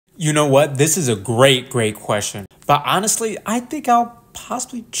You know what? This is a great question. But honestly, I think I'll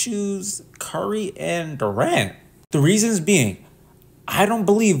possibly choose Curry and Durant. The reasons being, I don't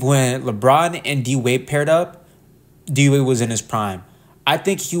believe when LeBron and D-Wade paired up, D-Wade was in his prime. I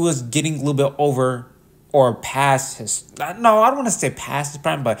think he was getting a little bit over or past his... No, I don't want to say past his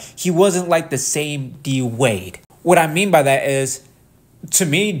prime, but he wasn't like the same D-Wade. What I mean by that is, to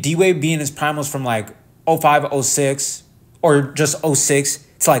me, D-Wade being his prime was from like 05, 06, or just 06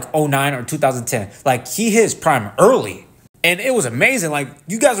 to like 09 or 2010. Like, he hit his prime early. And it was amazing. Like,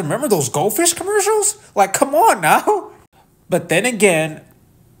 you guys remember those goldfish commercials? Like, come on now. But then again,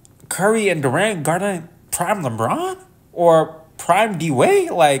 Curry and Durant guarding prime LeBron or prime D-Wade?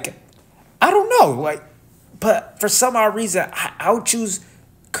 Like, I don't know. Like, but for some odd reason, I would choose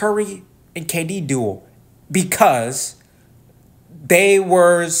Curry and KD duo because they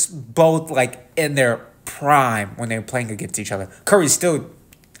were both like in their prime when they were playing against each other. Curry's still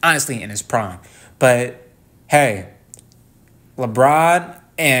honestly in his prime. But hey, LeBron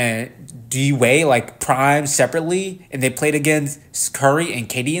and D-Wade like prime separately, and they played against Curry and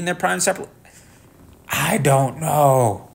KD in their prime separately. I don't know.